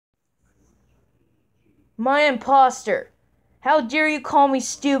My impostor. How dare you call me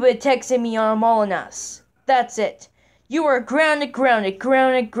stupid texting me on Molinas? That's it. You are grounded, grounded,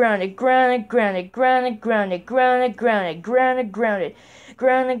 grounded, grounded, grounded, grounded, grounded, grounded, grounded, grounded, grounded, grounded,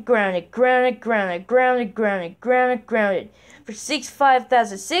 grounded, grounded, grounded, grounded, grounded, grounded, grounded, grounded. For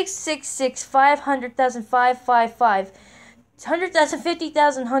 5,000, 666, 500,000, 555, 100,000,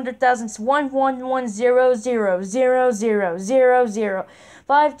 50,000, 100,000, 111,000,000,000,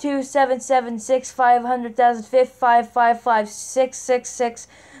 5277, 500,000, 5555, 666,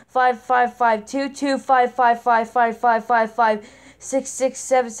 555, 225555555,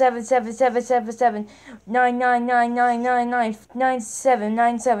 667777777,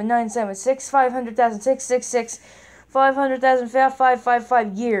 9999999979797, 500,000, 666, 500,000,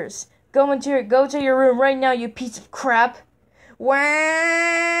 555 years. Go to your room right now, you piece of crap. Wow!